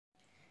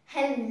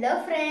Hello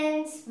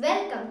friends,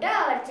 welcome to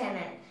our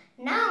channel.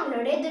 நான்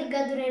உங்களுடைய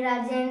Durga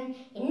Durairajan.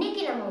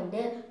 இன்னைக்கு நம்ம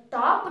வந்து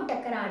டாப்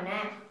டக்கரான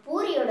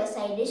பூரியோட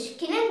சைடு டிஷ்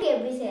கிழங்கு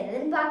எப்படி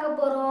செய்யறதுன்னு பார்க்க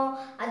போறோம்.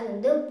 அது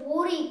வந்து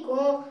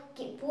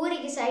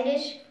பூரிக்கு சைடு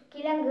டிஷ்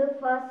கிழங்கு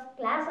ஃபர்ஸ்ட்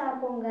கிளாஸா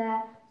இருக்குங்க.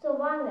 சோ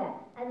வாங்க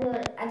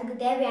அதுக்கு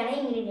தேவையான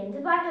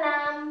இன்கிரிடியன்ட்ஸ்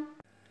பார்க்கலாம்.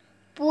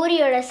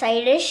 பூரியோட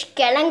சைடு டிஷ்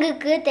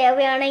கிழங்குக்கு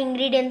தேவையான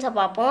இன்கிரிடியன்ட்ஸை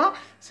பார்ப்போம்.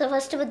 ஸோ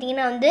ஃபர்ஸ்ட்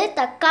பார்த்தீங்கன்னா வந்து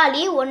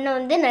தக்காளி ஒன்று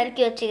வந்து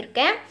நறுக்கி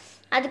வச்சுருக்கேன்.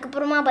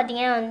 அதுக்கப்புறமா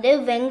பார்த்திங்கன்னா வந்து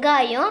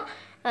வெங்காயம்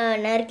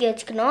நறுக்கி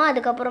வச்சுக்கணும்.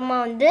 அதுக்கப்புறமா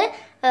வந்து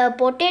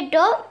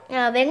பொட்டேட்டோ,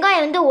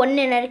 வெங்காயம் வந்து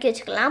 1 நறுக்கி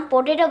வச்சுக்கலாம்.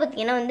 பொட்டேட்டோ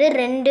பார்த்திங்கன்னா வந்து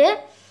 2.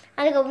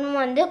 அதுக்கப்புறமா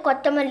வந்து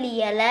கொத்தமல்லி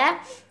இலை,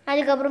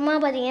 அதுக்கப்புறமா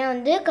பார்த்திங்கன்னா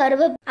வந்து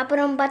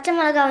அப்புறம் பச்சை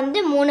மிளகா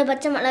வந்து 3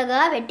 பச்சை மிளகா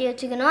வெட்டி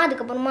வச்சுக்கணும்.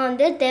 அதுக்கப்புறமா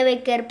வந்து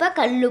தேவைக்கேற்ப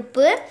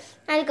கல்லுப்பு,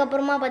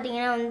 அதுக்கப்புறமா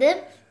பார்த்திங்கன்னா வந்து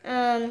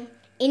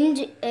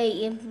இஞ்சி,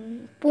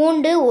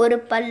 பூண்டு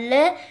 1 பல்,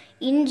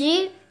 இஞ்சி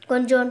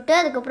கொஞ்சோண்டு,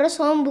 அதுக்கப்புறம்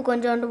சோம்பு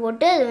கொஞ்சோண்டு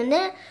போட்டு அது வந்து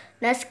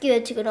நசுக்கி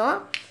வச்சுக்கணும்.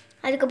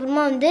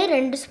 அதுக்கப்புறமா வந்து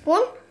 2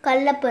 ஸ்பூன்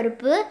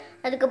கடலைப்பருப்பு,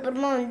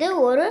 அதுக்கப்புறமா வந்து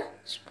 1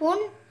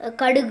 ஸ்பூன்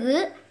கடுகு,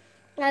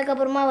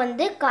 அதுக்கப்புறமா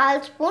வந்து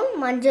 1/4 ஸ்பூன்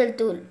மஞ்சள்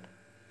தூள்.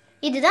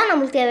 இதுதான்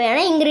நம்மளுக்கு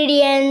தேவையான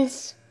இன்க்ரீடியன்ட்ஸ்.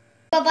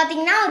 இப்போ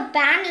பார்த்திங்கன்னா ஒரு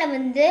பேனில்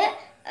வந்து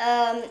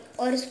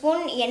 1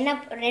 ஸ்பூன் எண்ணெய்,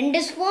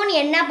 2 ஸ்பூன்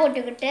எண்ணெய்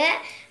போட்டுக்கிட்டு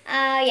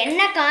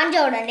எண்ணெய் காஞ்ச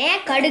உடனே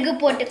கடுகு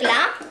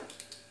போட்டுக்கலாம்.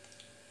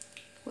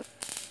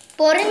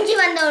 பொரிஞ்சு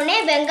வந்தவுடனே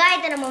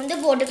வெங்காயத்தை நம்ம வந்து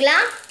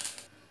போட்டுக்கலாம்.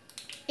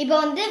 இப்போ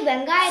வந்து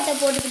வெங்காயத்தை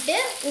போட்டுக்கிட்டு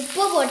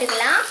உப்பு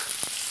போட்டுக்கலாம்.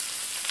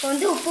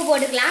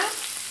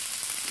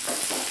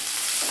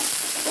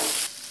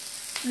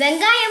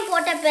 வெங்காயம்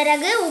போட்ட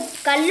பிறகு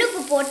கல்லுப்பு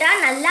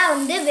போட்டால் நல்லா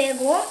வந்து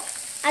வேகும்.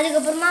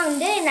 அதுக்கப்புறமா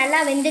வந்து நல்லா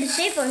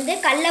வெந்துருச்சு. இப்போ வந்து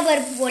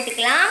கடலைப்பருப்பு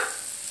போட்டுக்கலாம்.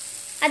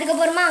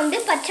 அதுக்கப்புறமா வந்து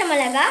பச்சை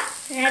மிளகாய்,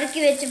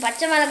 நறுக்கி வச்சு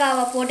பச்சை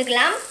மிளகாவை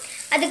போட்டுக்கலாம்.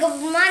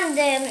 அதுக்கப்புறமா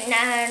இந்த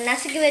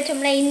நசுக்கி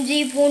வச்சோம்னா இஞ்சி,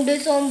 பூண்டு,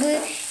 சோம்பு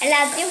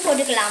எல்லாத்தையும்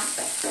போட்டுக்கலாம்.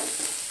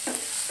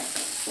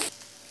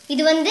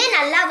 இது வந்து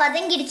நல்லா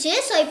வதங்கிடுச்சு.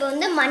 ஸோ இப்போ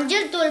வந்து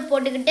மஞ்சள் தூள்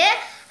போட்டுக்கிட்டு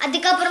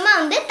அதுக்கப்புறமா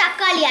வந்து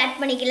தக்காளி ஆட்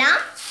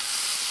பண்ணிக்கலாம்.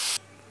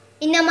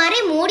 இந்த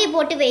மாதிரி மூடி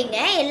போட்டு வைங்க,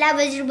 எல்லா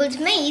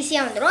வெஜிடபிள்ஸுமே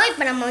ஈஸியாக வந்துடும்.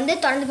 இப்போ நம்ம வந்து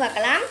திறந்து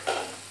பார்க்கலாம்.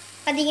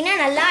 பார்த்திங்கன்னா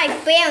நல்லா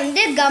இப்போயே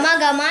வந்து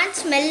கமான்னு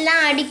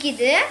ஸ்மெல்லாம்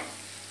அடிக்குது.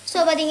 ஸோ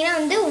பார்த்திங்கன்னா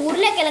வந்து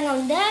உருளைக்கிழங்கை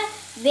வந்து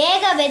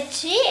வேக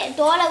வச்சு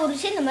தோலை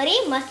உரித்து இந்த மாதிரி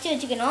மசிச்சு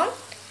வச்சுக்கணும்.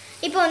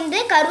 இப்போ வந்து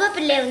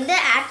கருவேப்பிலையை வந்து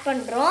ஆட்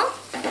பண்ணுறோம்.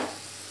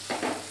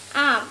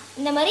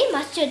 இந்த மாதிரி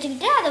மசிச்சு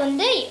வச்சுக்கிட்டு அதை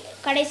வந்து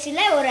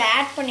கடைசியில் ஒரு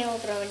ஆட் பண்ணி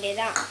விட்டுற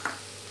வேண்டியதுதான்.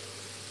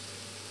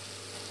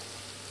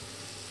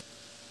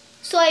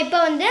 ஸோ இப்போ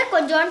வந்து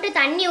கொஞ்சோண்டு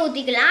தண்ணி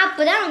ஊற்றிக்கலாம்.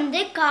 அப்போ தான்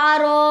வந்து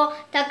காரம்,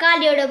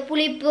 தக்காளியோட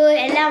புளிப்பு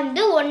எல்லாம்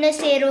வந்து ஒன்று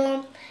சேரும்.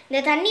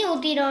 இந்த தண்ணி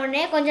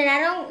ஊற்றினோடனே கொஞ்சம்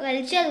நேரம்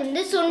கழித்து அது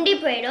வந்து சுண்டி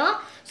போயிடும்.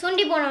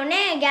 சுண்டி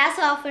போனோடனே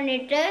கேஸ் ஆஃப்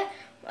பண்ணிவிட்டு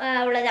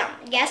அவ்வளோதான்,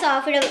 கேஸ்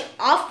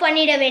ஆஃப்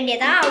பண்ணிட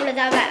வேண்டியதான்.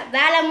 அவ்வளோதான்,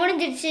 வேலை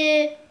முடிஞ்சிடுச்சு.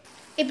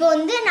 இப்போ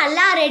வந்து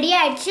நல்லா ரெடி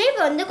ஆகிடுச்சு.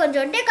 இப்போ வந்து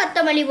கொஞ்சோண்டு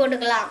கொத்தமல்லி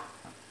போட்டுக்கலாம்.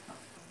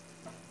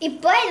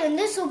 இப்போ இது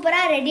வந்து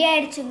சூப்பராக ரெடி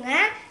ஆகிடுச்சுங்க.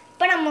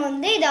 இப்போ நம்ம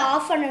வந்து இதை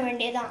ஆஃப் பண்ண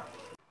வேண்டியதான்.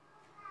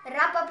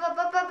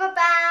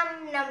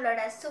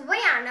 நம்மளோட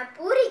சுவையான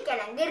பூரி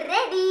கிழங்கு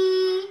ரெடி.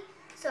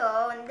 ஸோ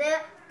வந்து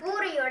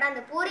பூரியோட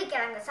அந்த பூரி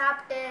கிழங்கு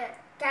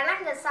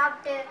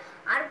சாப்பிட்டு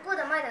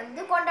அற்புதமாக இதை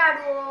வந்து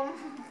கொண்டாடுவோம்.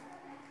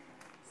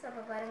 ஸோ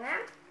இப்போ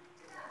பாருங்கள்,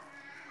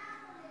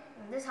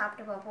 வந்து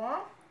சாப்பிட்டு பார்ப்போம்.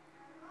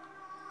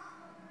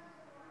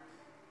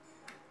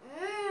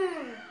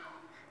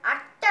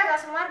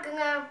 அட்டகாசமாக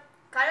இருக்குங்க.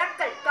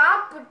 கலக்கல்,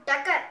 டாப்பு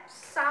டக்கர்,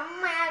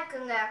 செம்மையாக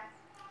இருக்குங்க.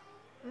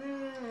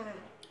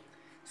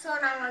 ஸோ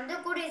நாங்கள் வந்து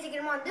கூடிய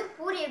சீக்கிரமாக வந்து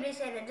பூரி எப்படி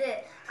செய்கிறது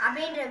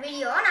அப்படின்ற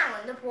வீடியோ நாங்கள்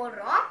வந்து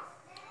போடுறோம்.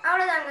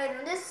 அவ்வளோதாங்க. இது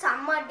வந்து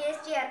செம்ம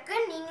டேஸ்டியாக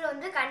இருக்குது. நீங்களும்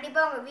வந்து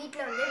கண்டிப்பாக உங்கள்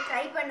வீட்டில் வந்து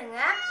ட்ரை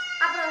பண்ணுங்கள்.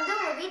 அப்புறம் வந்து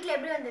உங்கள் வீட்டில்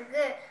எப்படி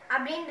வந்திருக்கு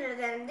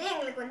அப்படின்றத வந்து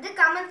எங்களுக்கு வந்து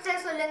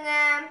கமெண்ட்ஸில்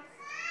சொல்லுங்கள்.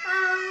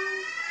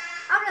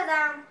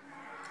 அவ்வளோதான்.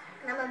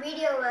 நம்ம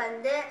வீடியோவை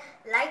வந்து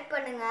லைக்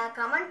பண்ணுங்கள்,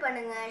 கமெண்ட்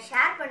பண்ணுங்கள்,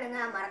 ஷேர்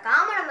பண்ணுங்கள்.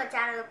 மறக்காமல் நம்ம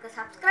சேனலுக்கு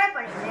சப்ஸ்கிரைப்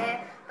பண்ணிவிட்டு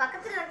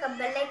பக்கத்தில் இருக்க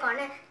பெல்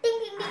ஐக்கானை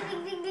டிங் டிங் டிங்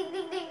டிங் டிங் டிங்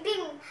டிங் டிங்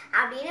டிங்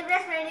அப்படின்னு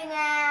ப்ரெஸ் பண்ணிடுங்க.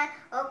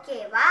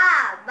 ஓகேவா?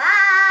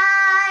 பாய்.